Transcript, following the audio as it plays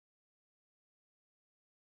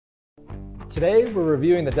Today, we're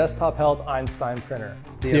reviewing the Desktop Health Einstein printer,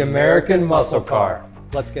 the American muscle car.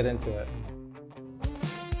 Let's get into it.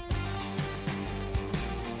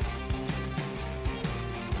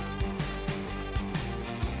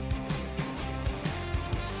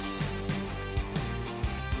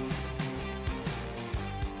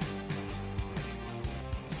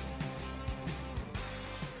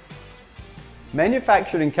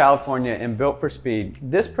 Manufactured in California and built for speed,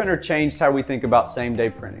 this printer changed how we think about same-day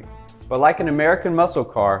printing. But like an American muscle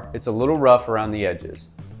car, it's a little rough around the edges.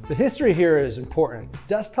 The history here is important.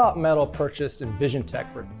 Desktop Metal purchased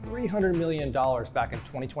EnvisionTech for $300 million back in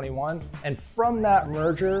 2021, and from that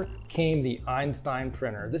merger came the Einstein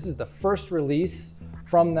printer. This is the first release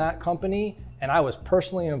from that company, and I was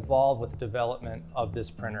personally involved with the development of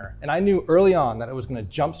this printer. And I knew early on that it was going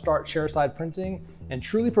to jumpstart chairside printing and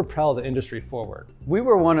truly propel the industry forward. We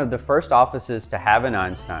were one of the first offices to have an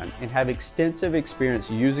Einstein and have extensive experience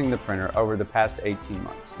using the printer over the past 18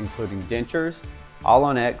 months, including dentures,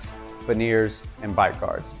 all-on-X, veneers, and bite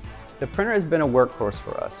guards. The printer has been a workhorse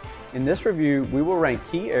for us. In this review, we will rank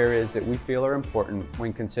key areas that we feel are important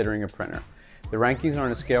when considering a printer. The rankings are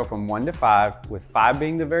on a scale from 1 to 5, with 5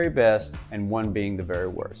 being the very best and 1 being the very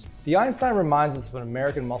worst. The Einstein reminds us of an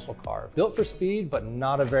American muscle car, built for speed, but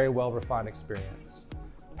not a very well-refined experience.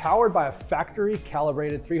 Powered by a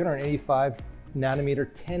factory-calibrated 385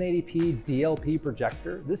 nanometer 1080p DLP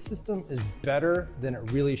projector, this system is better than it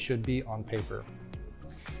really should be on paper.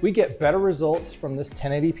 We get better results from this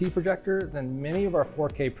 1080p projector than many of our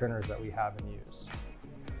 4K printers that we have in use.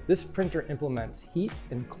 This printer implements heat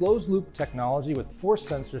and closed-loop technology with force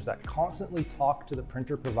sensors that constantly talk to the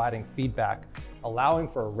printer, providing feedback, allowing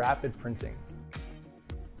for rapid printing.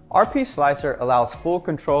 RP Slicer allows full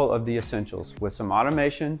control of the essentials with some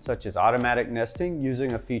automation, such as automatic nesting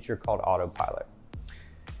using a feature called Autopilot.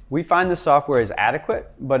 We find the software is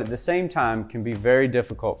adequate, but at the same time can be very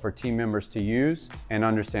difficult for team members to use and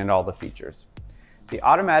understand all the features. The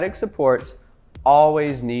automatic supports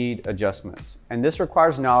always need adjustments, and this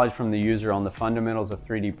requires knowledge from the user on the fundamentals of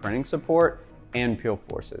 3D printing support and peel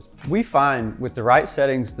forces. We find with the right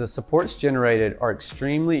settings, the supports generated are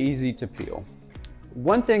extremely easy to peel.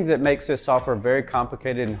 One thing that makes this software very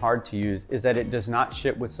complicated and hard to use is that it does not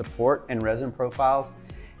ship with support and resin profiles,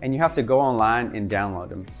 and you have to go online and download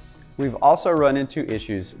them. We've also run into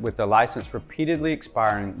issues with the license repeatedly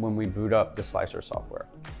expiring when we boot up the Slicer software.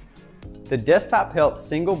 The Desktop Health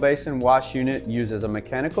single basin wash unit uses a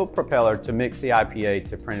mechanical propeller to mix the IPA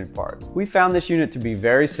to printed parts. We found this unit to be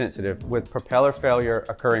very sensitive, with propeller failure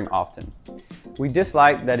occurring often. We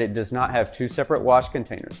dislike that it does not have 2 separate wash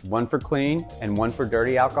containers, one for clean and one for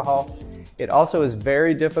dirty alcohol. It also is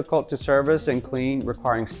very difficult to service and clean,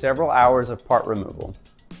 requiring several hours of part removal.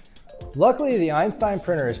 Luckily, the Einstein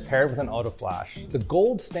printer is paired with an AutoFlash, the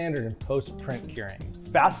gold standard in post-print curing.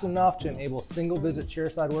 Fast enough to enable single-visit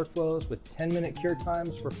chairside workflows with 10-minute cure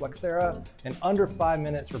times for Flexera and under 5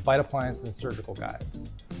 minutes for bite appliance and surgical guides.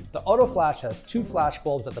 The AutoFlash has 2 flash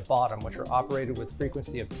bulbs at the bottom, which are operated with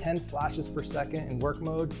frequency of 10 flashes per second in work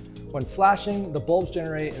mode. When flashing, the bulbs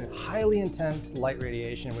generate a highly intense light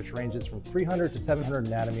radiation, which ranges from 300 to 700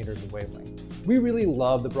 nanometers of wavelength. We really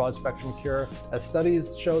love the broad spectrum cure, as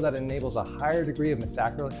studies show that it enables a higher degree of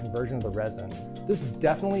methacrylate conversion of the resin. This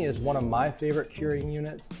definitely is one of my favorite curing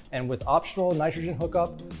units, and with optional nitrogen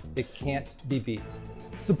hookup, it can't be beat.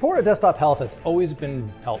 Support at Desktop Health has always been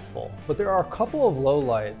helpful, but there are a couple of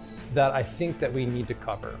lowlights that I think that we need to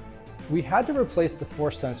cover. We had to replace the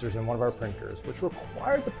force sensors in one of our printers, which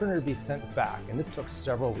required the printer to be sent back, and this took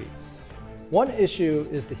several weeks. One issue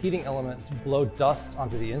is the heating elements blow dust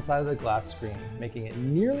onto the inside of the glass screen, making it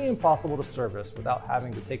nearly impossible to service without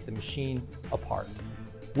having to take the machine apart.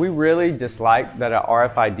 We really dislike that an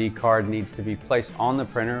RFID card needs to be placed on the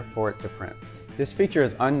printer for it to print. This feature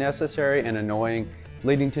is unnecessary and annoying,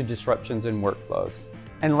 leading to disruptions in workflows.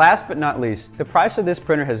 And last but not least, the price of this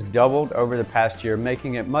printer has doubled over the past year,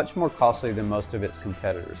 making it much more costly than most of its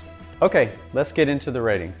competitors. Okay, let's get into the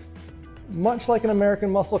ratings. Much like an American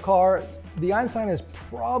muscle car, the Einstein is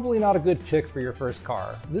probably not a good pick for your first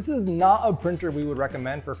car. This is not a printer we would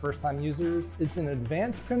recommend for first-time users. It's an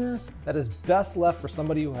advanced printer that is best left for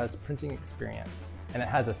somebody who has printing experience, and it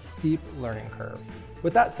has a steep learning curve.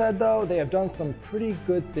 With that said though, they have done some pretty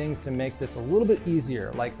good things to make this a little bit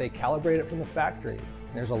easier, like they calibrate it from the factory.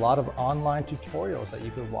 And there's a lot of online tutorials that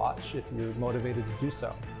you could watch if you're motivated to do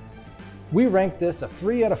so. We rank this a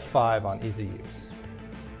 3 out of 5 on easy use.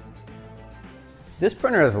 This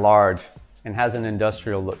printer is large and has an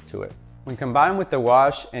industrial look to it. When combined with the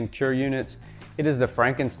wash and cure units, it is the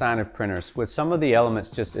Frankenstein of printers, with some of the elements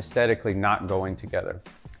just aesthetically not going together.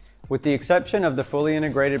 With the exception of the fully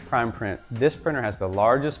integrated prime print, this printer has the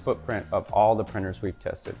largest footprint of all the printers we've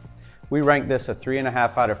tested. We rank this a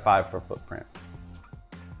 3.5 out of 5 for footprint.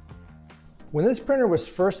 When this printer was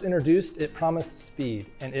first introduced, it promised speed,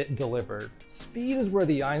 and it delivered. Speed is where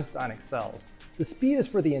the Einstein excels. The speed is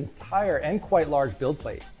for the entire and quite large build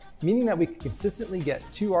plate, meaning that we can consistently get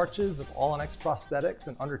 2 arches of All-on-X prosthetics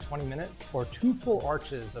in under 20 minutes, or 2 full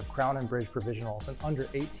arches of crown and bridge provisionals in under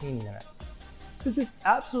 18 minutes. This is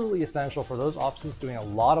absolutely essential for those offices doing a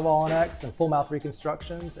lot of All-on-X and full mouth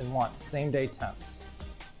reconstructions and want same-day temps.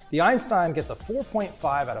 The Einstein gets a 4.5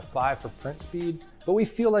 out of 5 for print speed, but we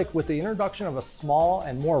feel like with the introduction of a small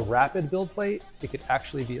and more rapid build plate, it could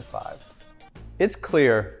actually be a 5. It's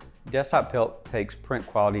clear Desktop Health takes print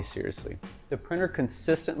quality seriously. The printer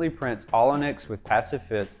consistently prints All-on-X with passive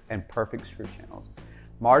fits and perfect screw channels.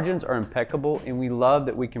 Margins are impeccable, and we love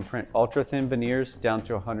that we can print ultra-thin veneers down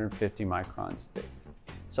to 150 microns thick,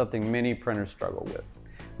 something many printers struggle with.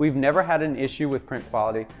 We've never had an issue with print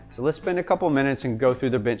quality, so let's spend a couple minutes and go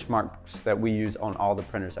through the benchmarks that we use on all the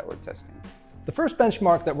printers that we're testing. The first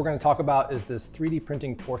benchmark that we're going to talk about is this 3D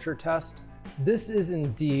printing torture test. This is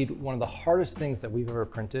indeed one of the hardest things that we've ever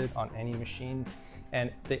printed on any machine, and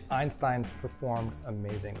the Einstein performed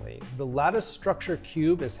amazingly. The lattice structure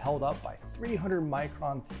cube is held up by 300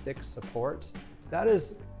 micron thick supports. That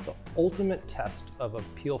is the ultimate test of a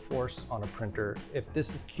peel force on a printer. If this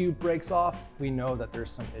cube breaks off, we know that there's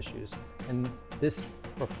some issues, and this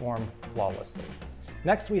performed flawlessly.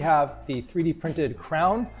 Next, we have the 3D printed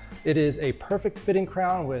crown. It is a perfect fitting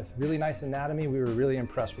crown with really nice anatomy. We were really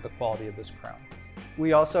impressed with the quality of this crown.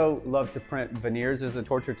 We also love to print veneers as a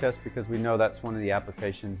torture test because we know that's one of the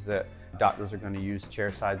applications that doctors are going to use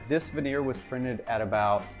chairside. This veneer was printed at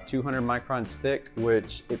about 200 microns thick,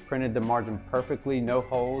 which it printed the margin perfectly, no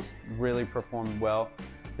holes, really performed well.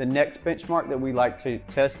 The next benchmark that we like to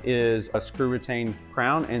test is a screw retained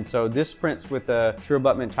crown, and so this prints with a true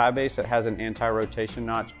abutment tie base that has an anti-rotation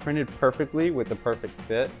notch, printed perfectly with the perfect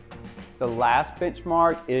fit. The last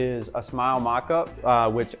benchmark is a Smile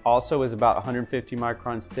mock-up, which also is about 150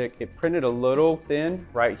 microns thick. It printed a little thin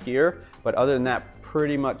right here, but other than that,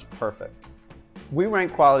 pretty much perfect. We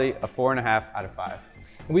rank quality a 4.5 out of 5.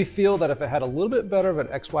 We feel that if it had a little bit better of an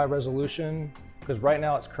XY resolution, because right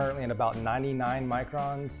now it's currently in about 99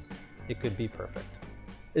 microns, it could be perfect.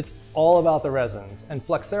 It's all about the resins, and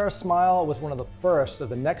Flexera Smile was one of the first of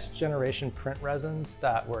the next generation print resins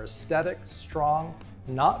that were aesthetic, strong,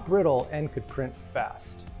 not brittle, and could print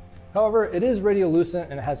fast. However, it is radiolucent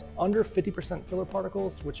and it has under 50% filler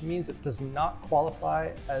particles, which means it does not qualify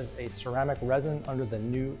as a ceramic resin under the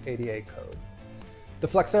new ADA code. The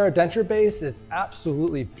Flexera denture base is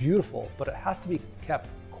absolutely beautiful, but it has to be kept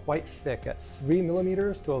quite thick at 3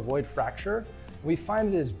 millimeters to avoid fracture. We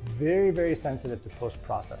find it is very, very sensitive to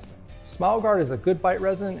post-processing. SmileGuard is a good bite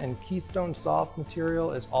resin, and Keystone Soft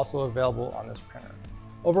material is also available on this printer.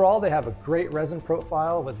 Overall, they have a great resin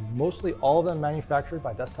profile, with mostly all of them manufactured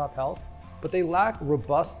by Desktop Health, but they lack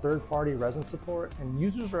robust third-party resin support, and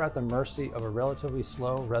users are at the mercy of a relatively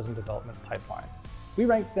slow resin development pipeline. We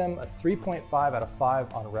rank them a 3.5 out of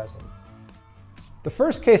 5 on resins. The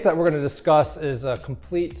first case that we're going to discuss is a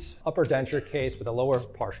complete upper denture case with a lower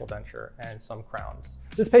partial denture and some crowns.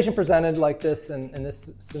 This patient presented like this in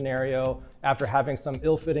this scenario after having some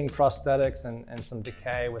ill-fitting prosthetics and some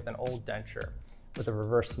decay with an old denture with a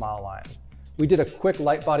reverse smile line. We did a quick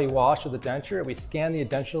light body wash of the denture. We scanned the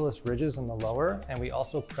edentulous ridges on the lower, and we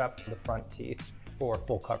also prepped the front teeth for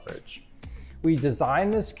full coverage. We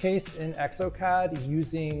designed this case in exocad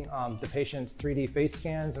using the patient's 3D face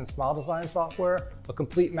scans and smile design software, a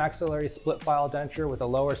complete maxillary split file denture with a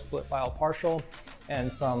lower split file partial,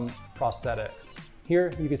 and some prosthetics.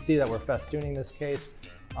 Here you can see that we're festooning this case,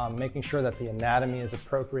 making sure that the anatomy is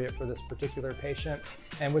appropriate for this particular patient.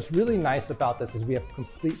 And what's really nice about this is we have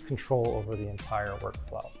complete control over the entire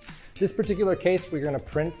workflow. This particular case, we're going to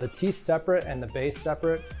print the teeth separate and the base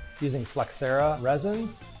separate using Flexera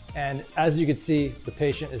resins. And as you can see, the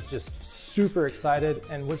patient is just super excited.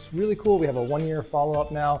 And what's really cool, we have a 1-year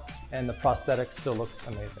follow-up now, and the prosthetic still looks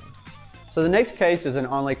amazing. So the next case is an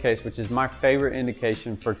onlay case, which is my favorite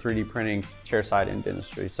indication for 3D printing chairside in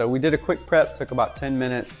dentistry. So we did a quick prep, took about 10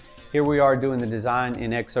 minutes. Here we are doing the design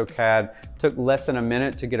in exocad. Took less than a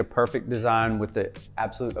minute to get a perfect design with the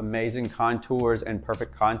absolute amazing contours and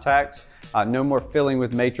perfect contacts. No more filling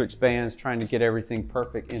with matrix bands, trying to get everything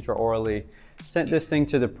perfect intraorally. Sent this thing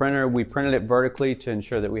to the printer. We printed it vertically to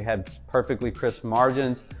ensure that we had perfectly crisp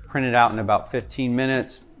margins. Printed out in about 15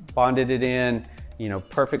 minutes, bonded it in,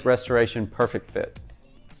 perfect restoration, perfect fit.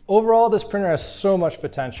 Overall, this printer has so much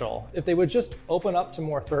potential. If they would just open up to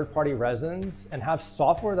more third-party resins and have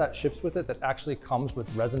software that ships with it that actually comes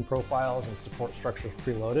with resin profiles and support structures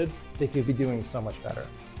preloaded, they could be doing so much better.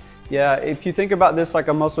 Yeah, if you think about this like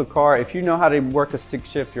a muscle car, if you know how to work a stick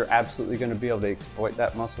shift, you're absolutely going to be able to exploit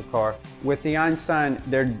that muscle car. With the Einstein,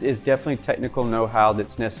 there is definitely technical know-how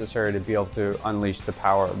that's necessary to be able to unleash the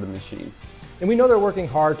power of the machine. And we know they're working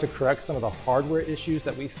hard to correct some of the hardware issues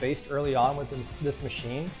that we faced early on with this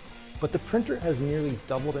machine, but the printer has nearly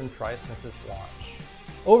doubled in price since its launch.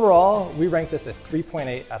 Overall, we rank this at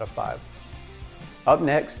 3.8 out of 5. Up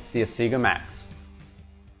next, the Asiga Max.